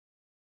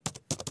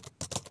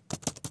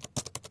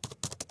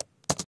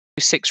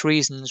6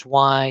 reasons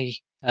why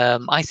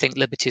I think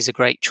Liberty is a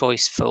great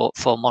choice for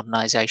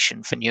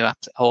modernization for new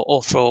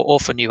or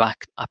for new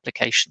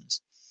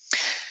applications.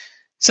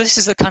 So this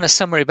is the kind of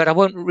summary, but I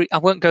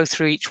won't go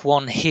through each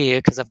one here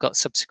because I've got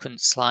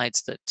subsequent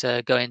slides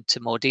that go into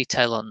more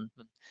detail on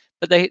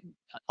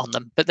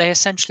them. But they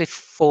essentially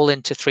fall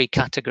into 3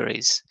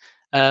 categories.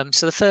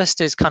 So the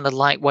first is kind of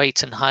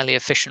lightweight and highly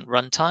efficient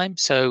runtime.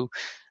 So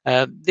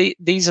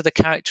these are the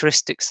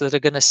characteristics that are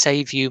going to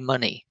save you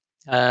money.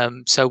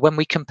 So when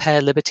we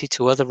compare Liberty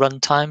to other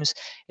runtimes,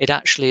 it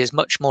actually is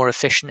much more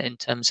efficient in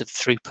terms of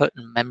throughput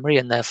and memory,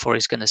 and therefore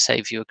is going to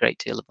save you a great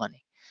deal of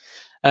money.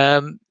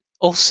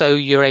 Also,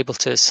 you're able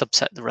to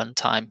subset the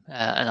runtime,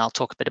 and I'll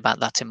talk a bit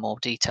about that in more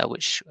detail,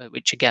 which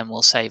again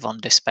will save on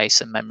disk space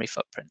and memory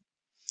footprint.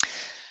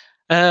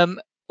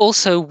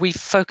 Also, we've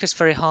focused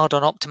very hard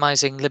on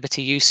optimizing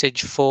Liberty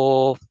usage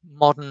for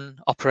modern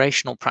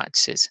operational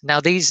practices.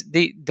 Now,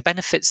 the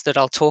benefits that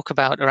I'll talk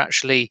about are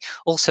actually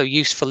also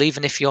useful,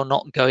 even if you're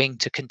not going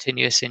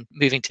to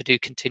moving to do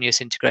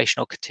continuous integration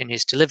or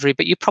continuous delivery.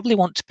 But you probably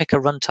want to pick a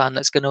runtime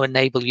that's going to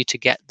enable you to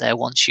get there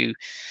once you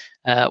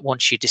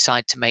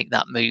decide to make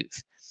that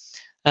move.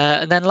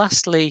 And then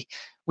lastly,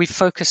 we've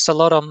focused a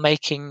lot on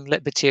making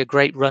Liberty a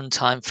great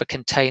runtime for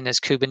containers,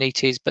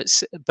 Kubernetes,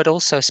 but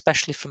also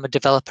especially from a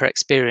developer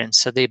experience.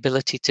 So the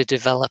ability to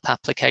develop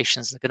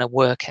applications that are going to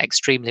work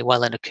extremely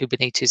well in a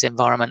Kubernetes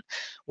environment,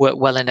 work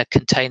well in a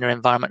container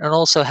environment, and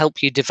also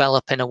help you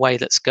develop in a way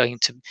that's going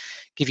to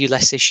give you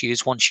less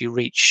issues once you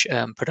reach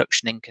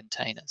production in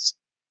containers.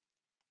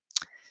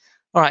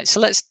 All right, so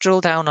let's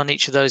drill down on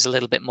each of those a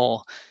little bit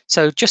more.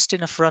 So just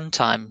enough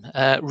runtime,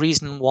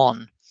 reason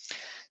 1.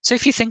 So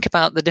if you think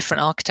about the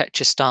different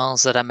architecture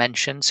styles that I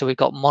mentioned, so we've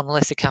got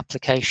monolithic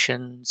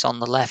applications on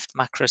the left,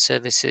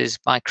 macroservices,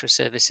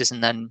 microservices,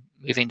 and then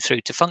moving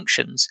through to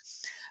functions.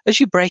 As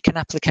you break an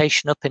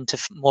application up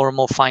into more and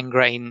more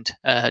fine-grained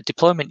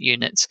deployment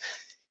units,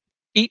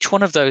 each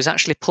one of those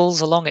actually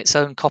pulls along its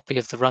own copy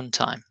of the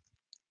runtime.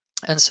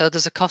 And so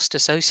there's a cost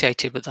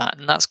associated with that,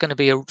 and that's going to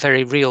be a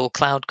very real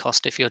cloud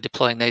cost if you're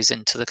deploying those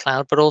into the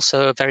cloud, but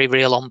also a very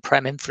real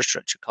on-prem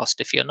infrastructure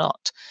cost if you're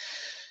not.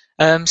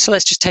 So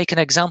let's just take an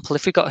example.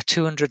 If we've got a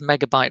 200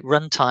 megabyte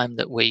runtime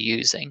that we're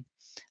using,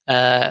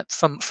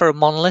 for a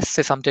monolith,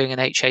 if I'm doing an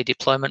HA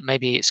deployment,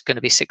 maybe it's going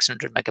to be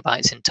 600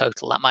 megabytes in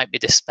total. That might be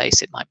disk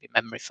space, it might be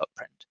memory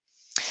footprint.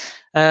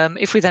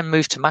 If we then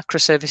move to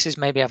macroservices,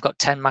 maybe I've got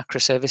 10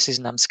 macroservices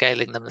and I'm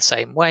scaling them the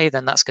same way,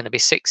 then that's going to be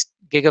 6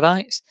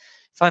 gigabytes.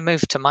 If I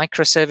move to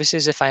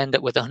microservices, if I end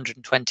up with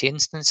 120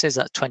 instances,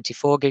 that's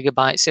 24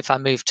 gigabytes. If I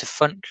move to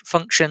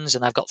functions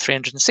and I've got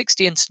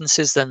 360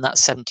 instances, then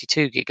that's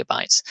 72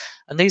 gigabytes.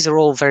 And these are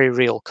all very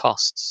real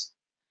costs.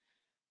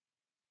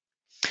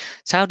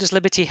 So how does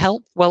Liberty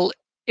help? Well,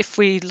 if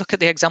we look at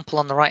the example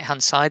on the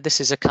right-hand side,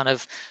 this is a kind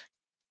of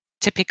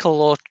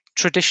typical or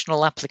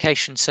traditional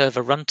application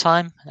server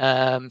runtime.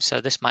 So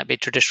this might be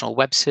traditional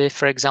WebSphere,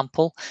 for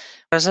example.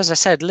 Whereas, as I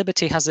said,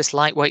 Liberty has this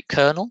lightweight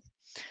kernel.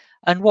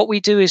 And what we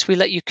do is we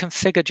let you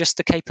configure just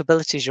the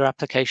capabilities your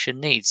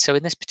application needs. So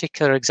in this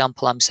particular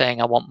example, I'm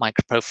saying I want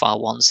microprofile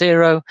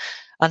 1.0,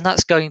 and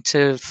that's going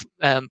to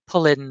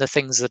pull in the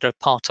things that are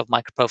part of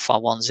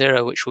microprofile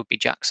 1.0, which would be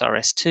JAX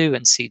RS2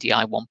 and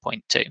CDI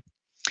 1.2.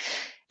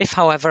 If,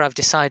 however, I've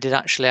decided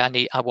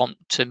actually I want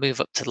to move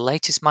up to the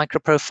latest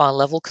microprofile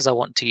level because I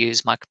want to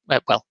use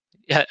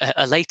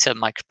a later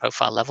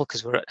microprofile level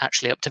because we're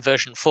actually up to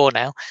version 4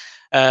 now.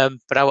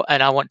 But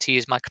I want to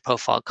use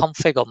microprofile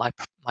config or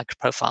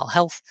microprofile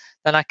health,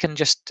 then I can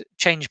just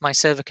change my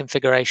server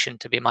configuration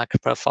to be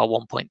microprofile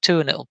 1.2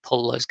 and it'll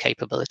pull those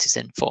capabilities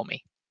in for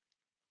me.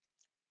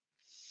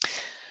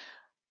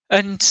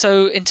 And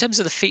so in terms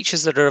of the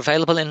features that are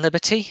available in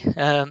Liberty,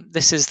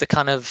 this is the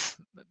kind of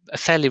a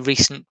fairly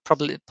recent,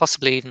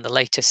 possibly even the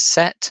latest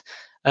set.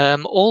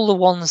 All the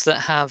ones that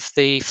have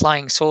the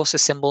flying saucer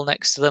symbol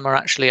next to them are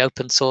actually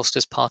open sourced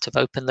as part of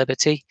Open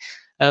Liberty.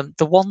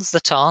 The ones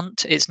that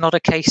aren't, it's not a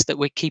case that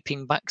we're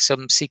keeping back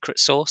some secret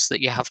source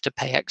that you have to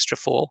pay extra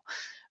for.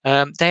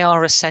 They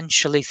are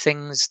essentially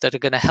things that are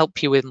going to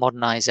help you with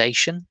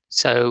modernization.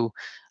 So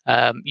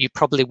you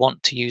probably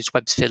want to use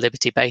WebSphere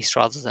Liberty based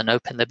rather than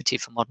Open Liberty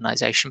for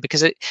modernization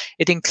because it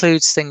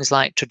includes things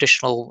like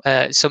traditional,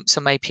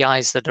 some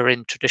APIs that are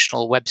in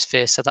traditional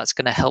WebSphere. So that's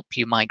going to help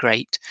you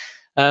migrate.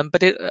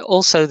 But it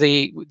also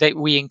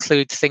we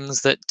include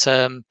things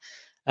that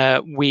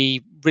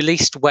we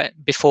released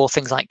before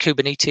things like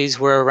Kubernetes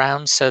were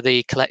around, so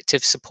the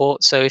collective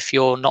support. So if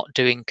you're not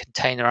doing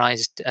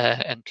containerized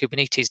and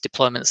Kubernetes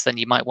deployments, then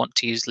you might want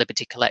to use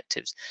Liberty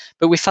collectives.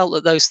 But we felt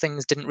that those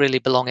things didn't really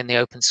belong in the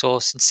open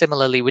source, and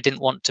similarly, we didn't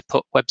want to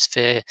put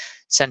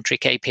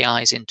WebSphere-centric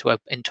APIs into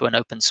an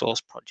open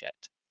source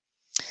project.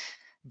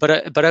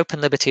 But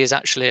Open Liberty is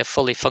actually a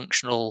fully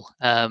functional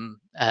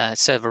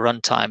server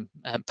runtime,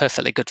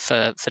 perfectly good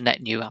for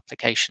net new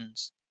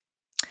applications.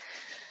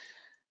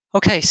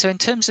 Okay, so in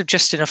terms of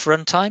just enough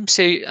runtime,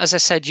 so as I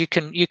said, you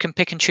can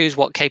pick and choose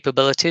what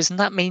capabilities, and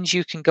that means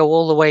you can go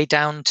all the way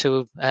down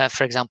to,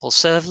 for example,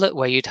 servlet,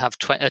 where you'd have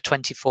a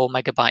 24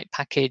 megabyte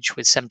package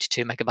with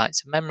 72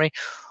 megabytes of memory,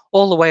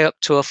 all the way up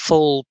to a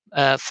full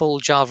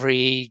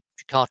Java-E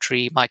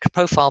Jakarta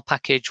microprofile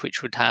package,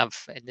 which would have,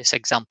 in this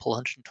example,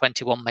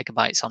 121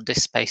 megabytes on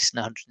disk space and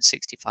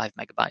 165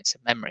 megabytes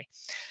of memory.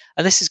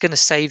 And this is going to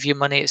save you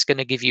money. It's going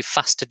to give you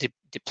faster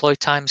deploy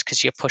times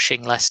because you're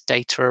pushing less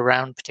data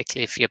around,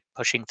 particularly if you're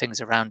pushing things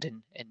around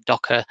in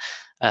Docker.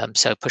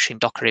 So pushing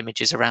Docker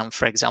images around,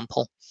 for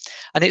example.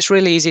 And it's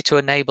really easy to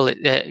enable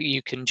it.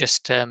 You can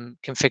just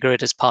configure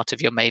it as part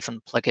of your Maven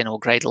plugin or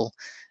Gradle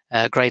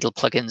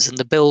plugins, and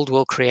the build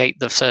will create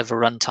the server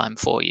runtime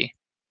for you.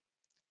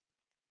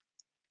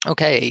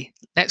 Okay,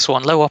 next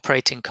one, low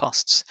operating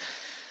costs.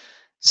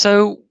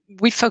 So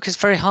we focus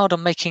very hard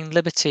on making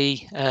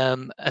Liberty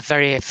a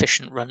very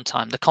efficient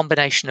runtime, the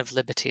combination of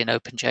Liberty and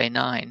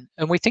OpenJ9.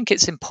 And we think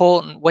it's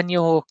important when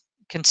you're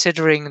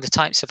considering the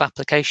types of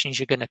applications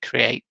you're going to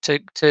create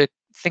to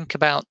think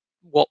about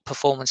what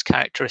performance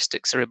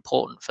characteristics are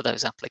important for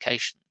those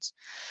applications.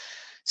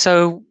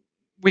 So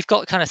we've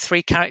got kind of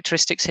three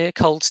characteristics here: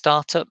 cold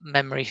startup,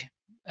 memory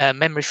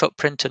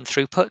footprint, and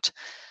throughput.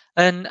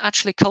 And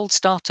actually, cold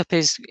startup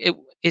is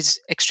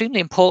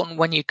extremely important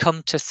when you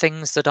come to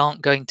things that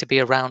aren't going to be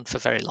around for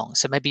very long.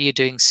 So maybe you're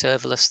doing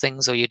serverless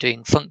things or you're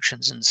doing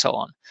functions and so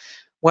on.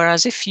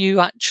 Whereas if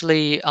you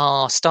actually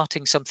are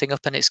starting something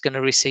up and it's going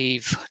to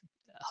receive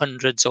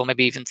hundreds or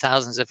maybe even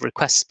thousands of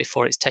requests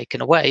before it's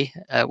taken away,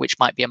 which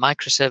might be a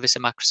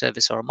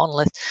macroservice, or a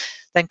monolith,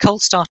 then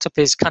cold startup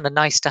is kind of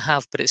nice to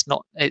have, but it's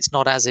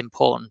not as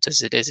important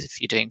as it is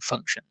if you're doing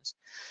functions.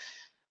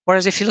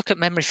 Whereas if you look at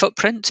memory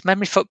footprint,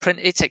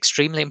 it's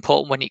extremely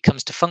important when it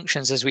comes to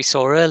functions, as we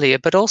saw earlier,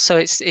 but also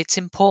it's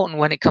important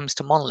when it comes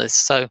to monoliths.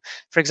 So,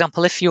 for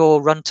example, if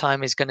your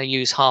runtime is going to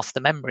use half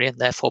the memory and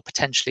therefore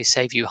potentially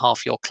save you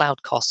half your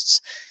cloud costs,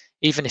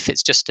 even if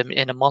it's just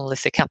in a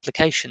monolithic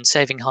application,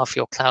 saving half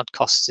your cloud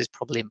costs is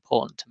probably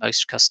important to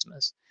most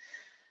customers.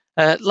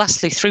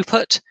 Lastly,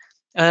 throughput.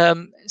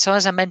 So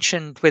as I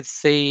mentioned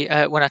with the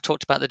when I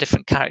talked about the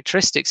different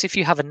characteristics, if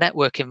you have a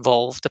network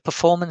involved, the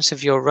performance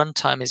of your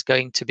runtime is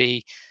going to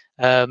be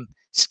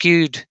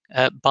skewed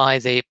by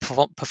the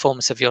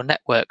performance of your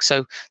network.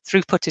 So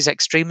throughput is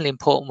extremely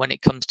important when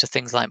it comes to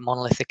things like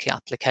monolithic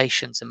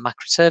applications and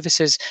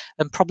microservices,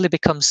 and probably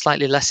becomes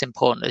slightly less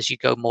important as you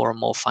go more and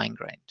more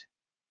fine-grained.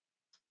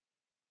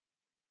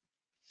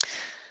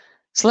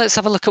 So let's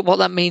have a look at what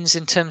that means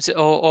in terms of,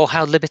 or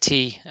how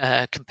Liberty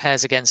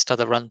compares against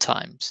other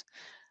runtimes.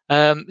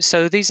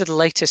 So these are the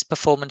latest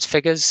performance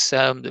figures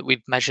that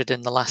we've measured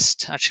in the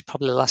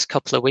probably the last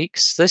couple of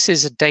weeks. This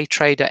is a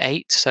DayTrader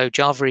 8, so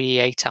Java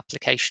E8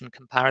 application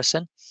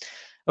comparison.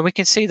 And we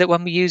can see that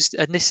when we use,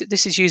 and this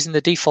is using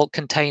the default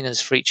containers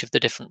for each of the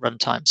different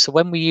runtimes. So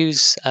when we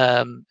use,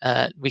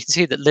 we can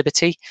see that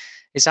Liberty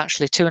is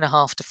actually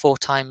 2.5 to 4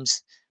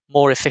 times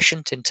more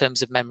efficient in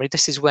terms of memory.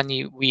 This is when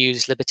we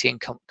use Liberty in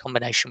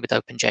combination with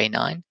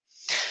OpenJ9.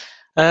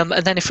 And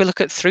then if we look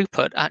at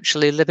throughput,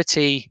 actually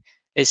Liberty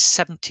is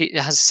 70. It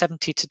has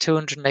 70 to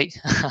 208.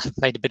 I've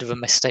made a bit of a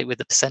mistake with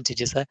the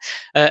percentages there.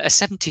 A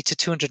 70 to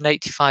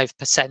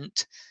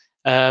 285%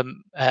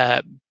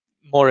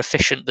 more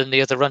efficient than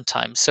the other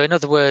runtimes. So in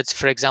other words,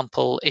 for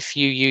example, if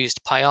you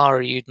used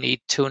Pyara, you'd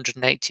need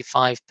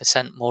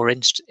 285% more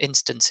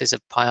instances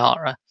of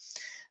Pyara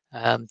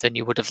than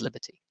you would of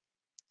Liberty.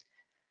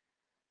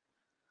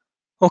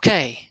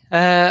 Okay,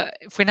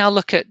 if we now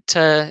look at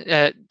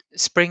a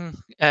Spring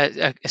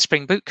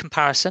Boot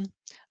comparison,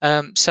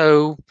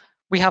 so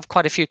we have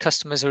quite a few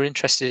customers who are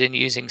interested in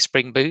using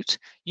Spring Boot.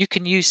 You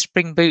can use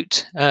Spring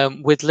Boot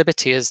with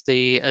Liberty as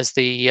the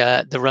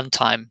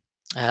runtime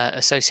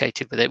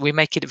associated with it. We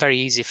make it very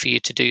easy for you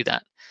to do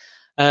that.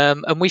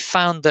 And we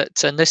found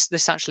that, and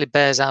this actually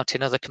bears out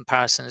in other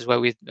comparisons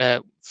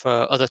where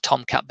for other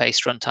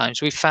Tomcat-based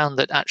runtimes, we found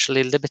that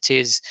actually Liberty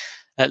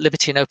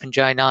and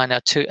OpenJ9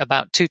 are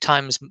about 2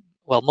 times,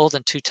 well, more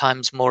than 2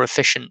 times more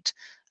efficient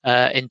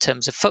in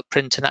terms of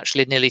footprint, and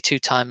actually nearly 2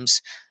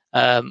 times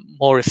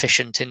more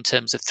efficient in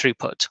terms of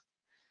throughput.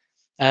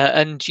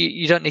 And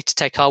you don't need to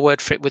take our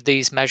word for it with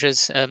these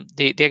measures.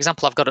 The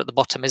example I've got at the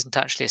bottom isn't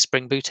actually a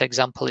Spring Boot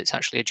example, it's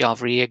actually a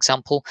Java E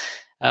example.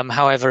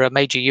 However, a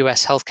major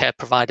US healthcare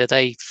provider,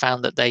 they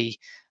found that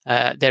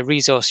their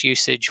resource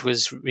usage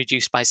was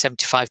reduced by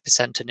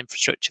 75% and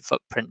infrastructure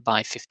footprint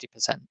by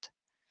 50%.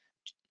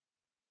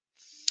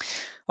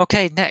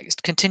 Okay,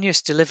 next,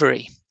 continuous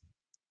delivery.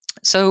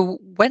 So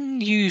when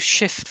you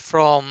shift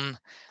from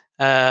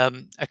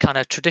a kind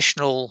of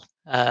traditional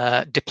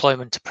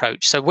deployment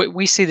approach, so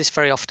we see this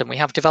very often. We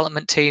have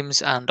development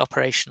teams and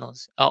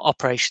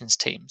operations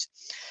teams.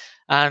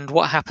 And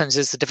what happens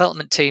is the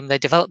development team, they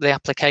develop the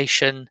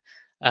application,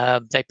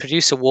 they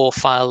produce a WAR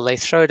file, they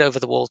throw it over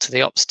the wall to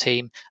the ops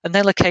team, and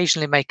they'll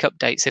occasionally make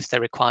updates if they're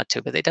required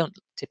to, but they don't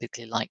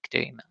typically like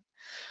doing that.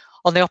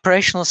 On the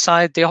operational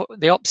side,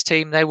 the ops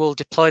team, they will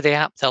deploy the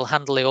app, they'll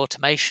handle the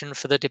automation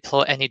for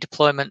any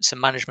deployments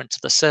and management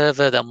of the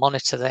server, they'll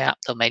monitor the app,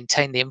 they'll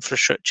maintain the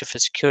infrastructure for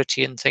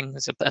security and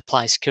things,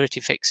 apply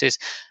security fixes,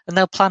 and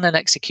they'll plan and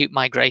execute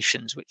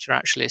migrations, which are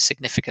actually a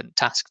significant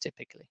task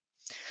typically.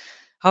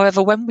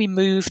 However, when we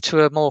move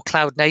to a more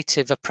cloud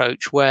native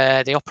approach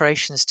where the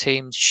operations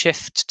teams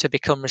shift to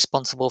become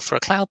responsible for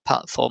a cloud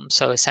platform,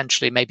 so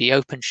essentially maybe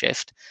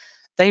OpenShift,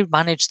 they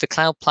manage the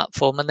cloud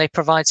platform and they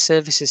provide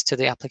services to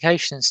the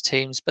applications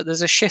teams, but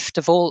there's a shift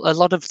of a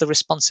lot of the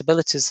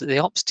responsibilities that the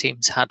ops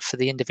teams had for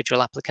the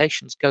individual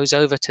applications goes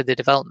over to the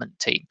development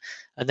team,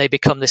 and they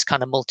become this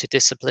kind of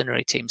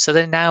multidisciplinary team. So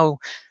they're now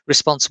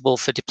responsible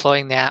for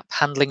deploying the app,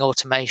 handling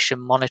automation,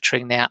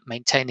 monitoring the app,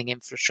 maintaining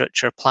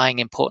infrastructure, applying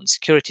important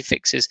security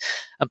fixes,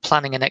 and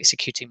planning and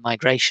executing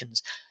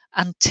migrations.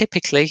 And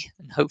typically,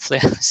 and hopefully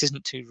this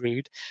isn't too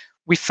rude,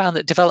 we found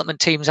that development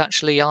teams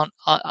actually don't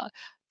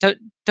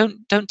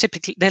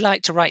typically, they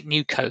like to write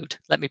new code,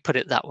 let me put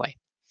it that way.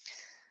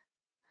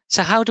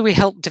 So how do we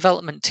help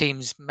development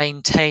teams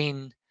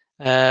maintain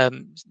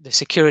the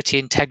security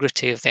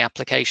integrity of the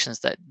applications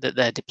that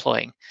they're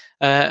deploying,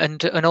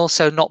 and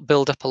also not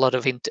build up a lot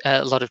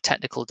of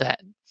technical debt?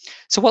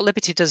 So what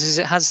Liberty does is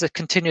it has a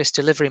continuous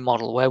delivery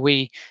model where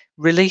we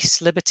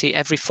release Liberty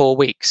every 4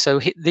 weeks. So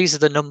these are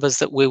the numbers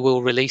that we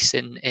will release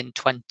in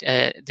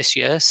this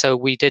year. So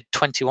we did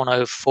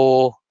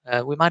 2104.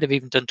 We might have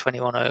even done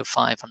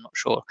 2105. I'm not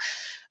sure.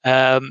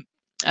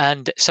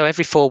 And so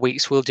every 4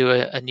 weeks we'll do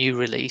a new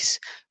release.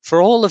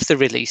 For all of the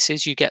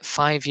releases, you get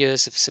 5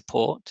 years of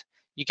support.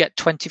 You get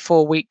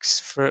 24 weeks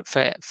for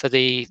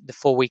the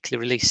 4 weekly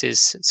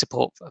releases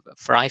support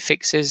for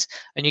iFixes,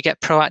 and you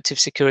get proactive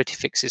security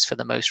fixes for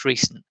the most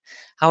recent.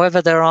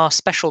 However, there are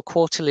special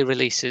quarterly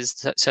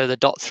releases, so the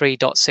 .3, .6,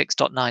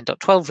 .9,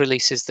 .12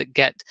 releases that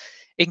get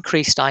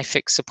increased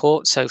iFix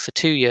support, so for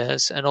 2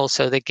 years, and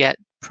also they get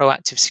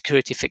proactive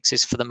security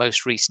fixes for the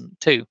most recent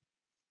too.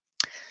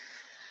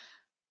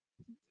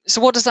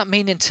 So what does that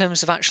mean in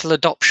terms of actual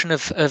adoption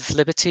of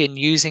Liberty and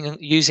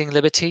using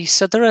Liberty?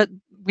 So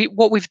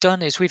what we've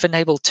done is we've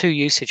enabled 2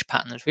 usage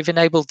patterns. We've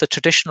enabled the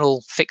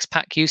traditional fixed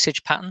pack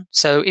usage pattern.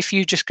 So if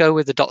you just go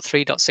with the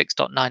 .3, .6,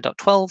 .9,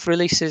 .12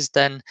 releases,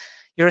 then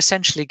you're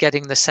essentially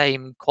getting the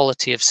same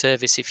quality of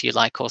service, if you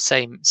like, or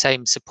same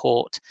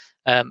support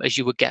as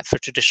you would get for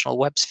traditional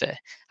WebSphere.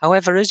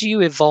 However, as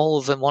you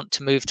evolve and want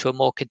to move to a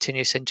more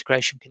continuous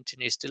integration,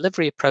 continuous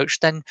delivery approach,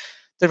 then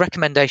the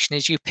recommendation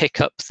is you pick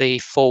up the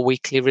 4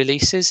 weekly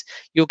releases.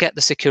 You'll get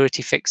the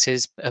security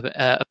fixes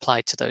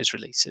applied to those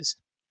releases.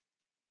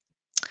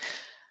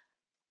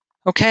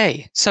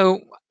 Okay,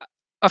 so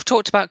I've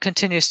talked about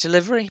continuous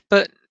delivery,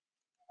 but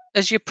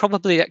as you've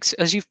probably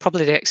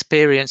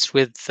experienced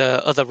with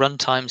other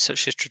runtimes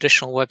such as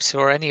traditional WebSphere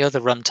or any other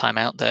runtime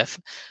out there,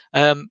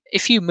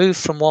 if you move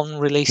from one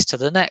release to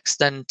the next,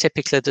 then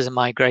typically there's a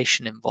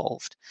migration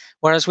involved.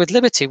 Whereas with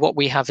Liberty, what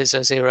we have is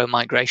a zero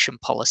migration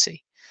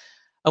policy.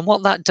 And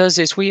what that does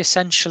is we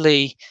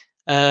essentially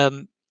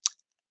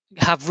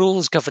have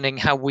rules governing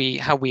how we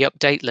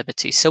update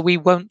Liberty. So we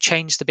won't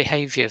change the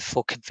behavior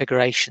for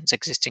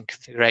existing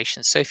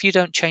configurations. So if you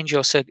don't change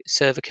your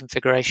server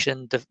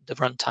configuration, the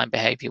runtime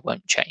behavior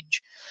won't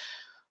change.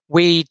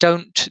 We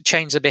don't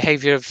change the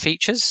behavior of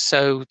features,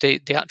 so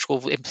the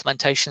actual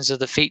implementations of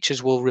the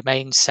features will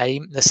remain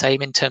the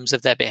same in terms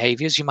of their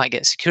behaviors. You might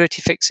get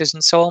security fixes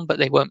and so on, but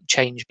they won't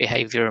change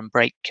behavior and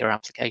break your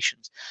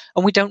applications.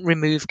 And we don't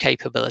remove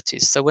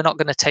capabilities, so we're not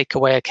going to take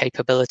away a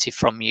capability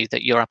from you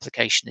that your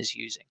application is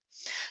using.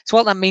 So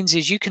what that means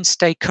is you can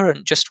stay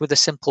current just with a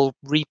simple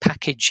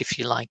repackage, if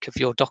you like, of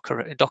your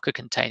Docker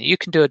container. You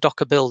can do a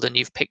Docker build and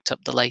you've picked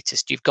up the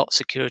latest, you've got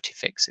security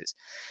fixes.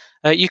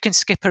 You can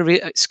skip a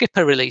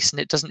release and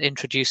it doesn't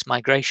introduce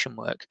migration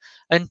work.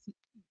 And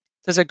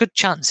there's a good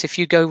chance if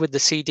you go with the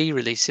CD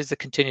releases, the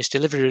continuous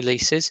delivery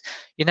releases,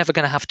 you're never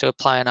going to have to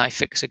apply an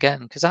iFix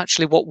again. Because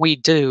actually what we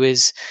do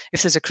is,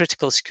 if there's a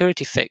critical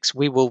security fix,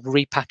 we will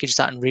repackage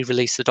that and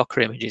re-release the Docker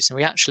images. And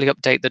we actually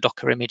update the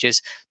Docker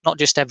images, not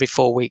just every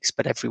 4 weeks,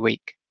 but every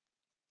week.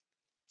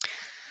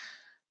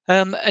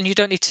 And you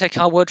don't need to take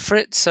our word for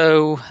it.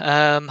 So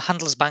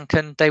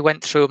Handelsbanken, they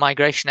went through a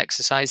migration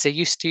exercise. They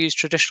used to use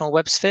traditional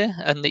WebSphere,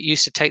 and it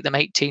used to take them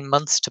 18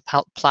 months to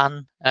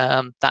plan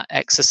that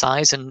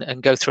exercise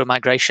and go through a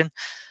migration.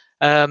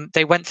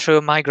 They went through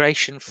a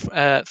migration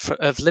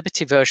of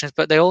Liberty versions,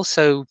 but they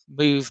also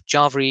moved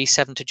Java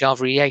E7 to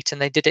Java E8,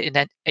 and they did it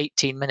in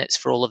 18 minutes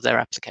for all of their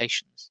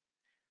applications.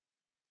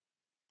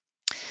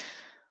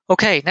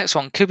 Okay, next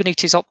one,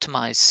 Kubernetes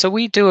optimized. So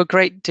we do a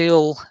great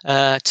deal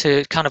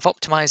to kind of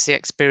optimize the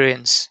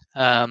experience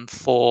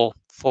for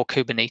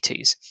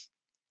Kubernetes.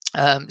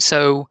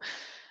 So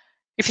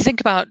if you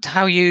think about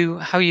how you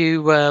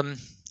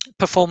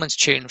performance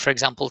tune, for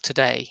example,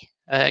 today,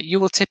 you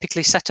will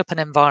typically set up an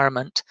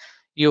environment.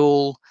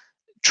 You'll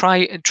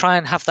try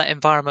and have that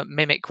environment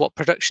mimic what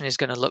production is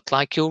going to look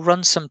like. You'll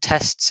run some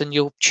tests and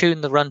you'll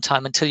tune the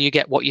runtime until you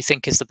get what you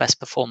think is the best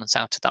performance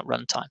out of that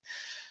runtime.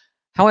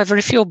 However,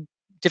 if you're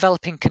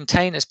developing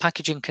containers,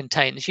 packaging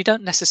containers, you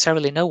don't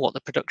necessarily know what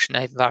the production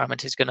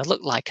environment is going to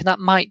look like, and that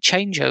might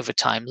change over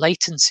time.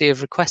 Latency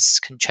of requests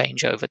can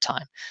change over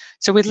time.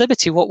 So with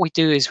Liberty, what we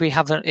do is we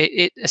have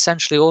it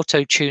essentially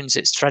auto-tunes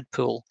its thread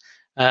pool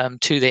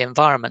to the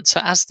environment. So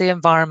as the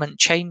environment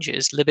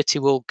changes, Liberty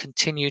will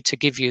continue to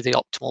give you the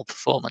optimal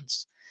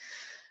performance.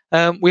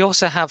 We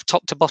also have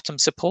top-to-bottom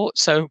support.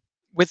 So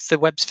with the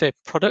WebSphere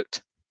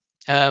product,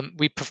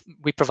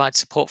 we provide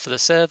support for the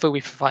server,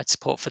 we provide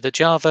support for the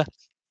Java.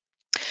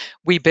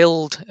 We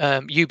build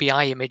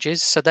UBI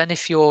images. So then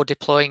if you're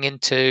deploying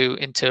into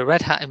a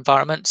Red Hat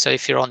environment, so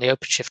if you're on the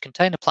OpenShift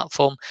container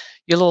platform,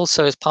 you'll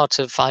also, as part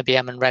of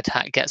IBM and Red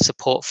Hat, get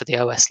support for the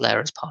OS layer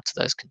as part of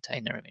those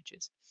container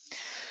images.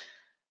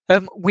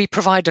 We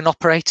provide an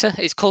operator.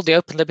 It's called the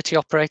Open Liberty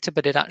operator,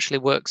 but it actually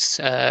works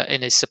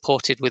and is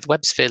supported with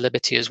WebSphere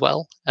Liberty as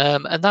well.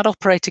 And that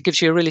operator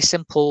gives you a really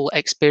simple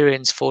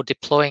experience for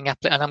deploying, and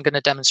I'm going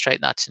to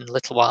demonstrate that in a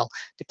little while,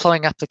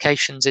 deploying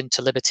applications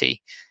into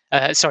Liberty.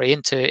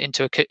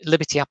 Into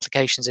Liberty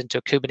applications into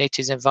a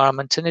Kubernetes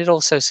environment, and it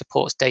also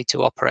supports day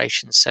 2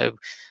 operations. So,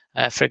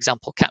 for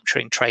example,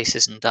 capturing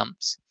traces and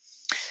dumps.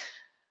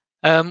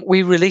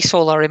 We release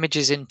all our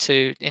images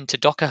into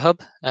Docker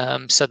Hub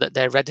so that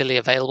they're readily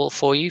available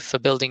for you for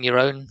building your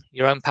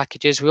own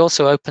packages. We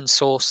also open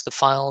source the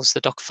files,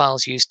 the Docker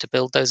files used to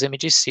build those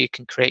images, so you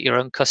can create your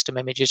own custom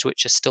images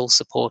which are still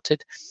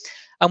supported.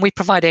 And we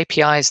provide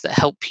APIs that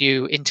help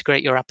you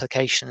integrate your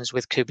applications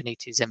with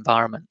Kubernetes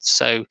environments.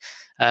 So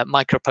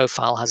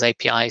MicroProfile has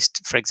APIs,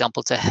 for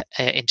example, to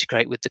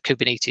integrate with the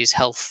Kubernetes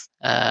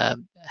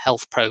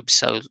health probes,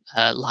 so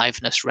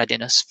liveness,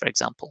 readiness, for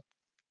example.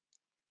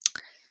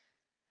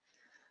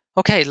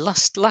 Okay,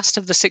 last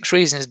of the 6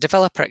 reasons,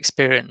 developer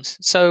experience.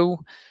 So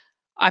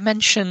I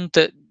mentioned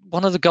that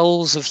one of the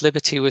goals of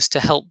Liberty was to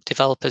help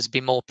developers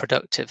be more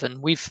productive, and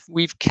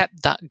we've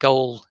kept that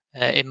goal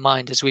in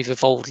mind as we've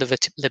evolved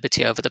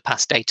Liberty over the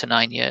past 8 or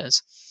 9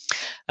 years.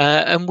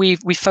 And we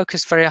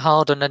focused very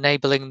hard on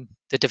enabling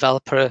the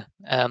developer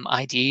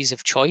IDEs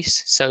of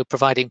choice, so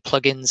providing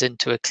plugins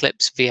into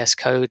Eclipse, VS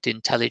Code,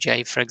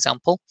 IntelliJ, for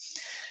example.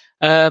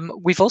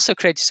 We've also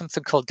created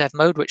something called Dev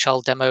Mode, which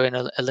I'll demo in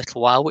a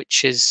little while,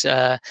 which is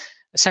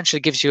essentially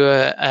gives you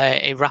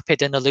a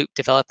rapid in-a-loop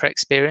developer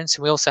experience.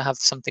 And we also have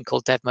something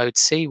called Dev Mode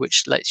C,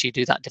 which lets you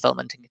do that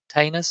development in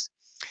containers.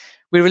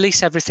 We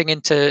release everything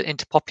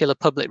into popular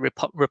public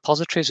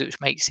repositories, which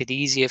makes it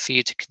easier for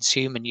you to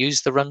consume and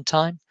use the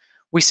runtime.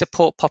 We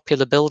support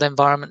popular build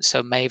environments,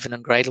 so Maven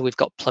and Gradle. We've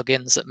got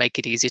plugins that make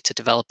it easy to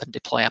develop and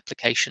deploy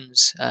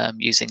applications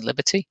using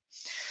Liberty.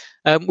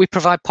 We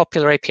provide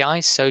popular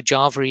APIs, so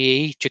Java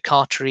EE,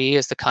 Jakarta EE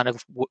is the kind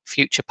of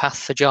future path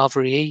for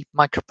Java EE,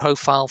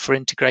 MicroProfile for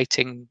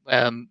integrating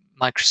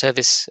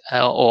microservice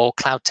or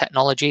cloud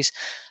technologies,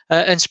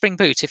 and Spring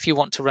Boot. If you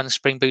want to run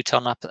Spring Boot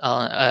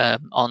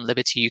on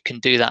Liberty, you can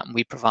do that, and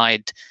we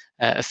provide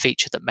a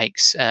feature that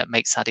makes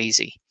that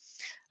easy.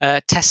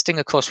 Testing,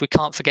 of course, we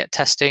can't forget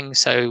testing,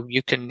 so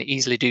you can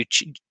easily do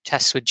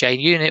tests with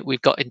JUnit.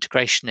 We've got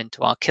integration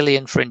into our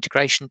Killian for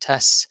integration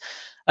tests.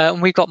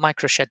 And we've got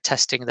microshed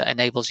testing that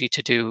enables you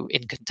to do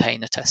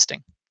in-container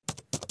testing.